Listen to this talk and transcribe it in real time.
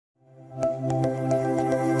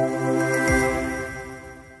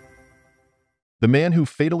The man who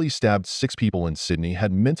fatally stabbed 6 people in Sydney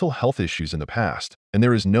had mental health issues in the past, and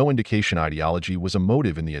there is no indication ideology was a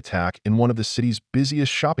motive in the attack in one of the city's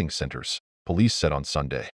busiest shopping centers, police said on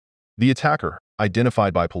Sunday. The attacker,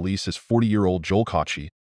 identified by police as 40-year-old Joel Cauchi,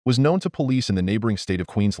 was known to police in the neighbouring state of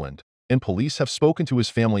Queensland, and police have spoken to his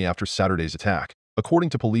family after Saturday's attack. According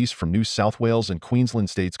to police from New South Wales and Queensland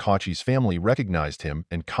states, Cauchi's family recognized him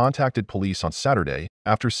and contacted police on Saturday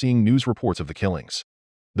after seeing news reports of the killings.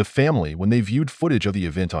 The family, when they viewed footage of the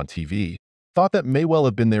event on TV, thought that may well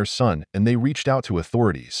have been their son, and they reached out to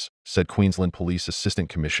authorities, said Queensland Police Assistant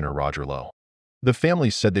Commissioner Lowe. The family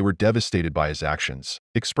said they were devastated by his actions,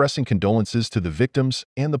 expressing condolences to the victims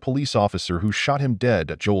and the police officer who shot him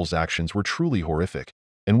dead. Joel's actions were truly horrific,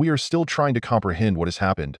 and we are still trying to comprehend what has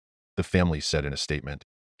happened, the family said in a statement.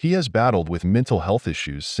 He has battled with mental health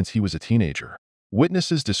issues since he was a teenager.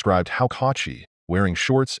 Witnesses described how Cauchi, wearing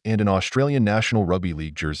shorts and an Australian National Rugby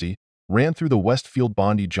League jersey, ran through the Westfield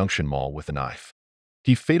Bondi Junction mall with a knife.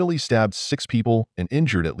 He fatally stabbed 6 people and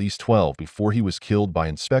injured at least 12 before he was killed by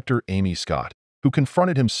Inspector Amy Scott, who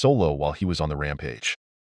confronted him solo while he was on the rampage.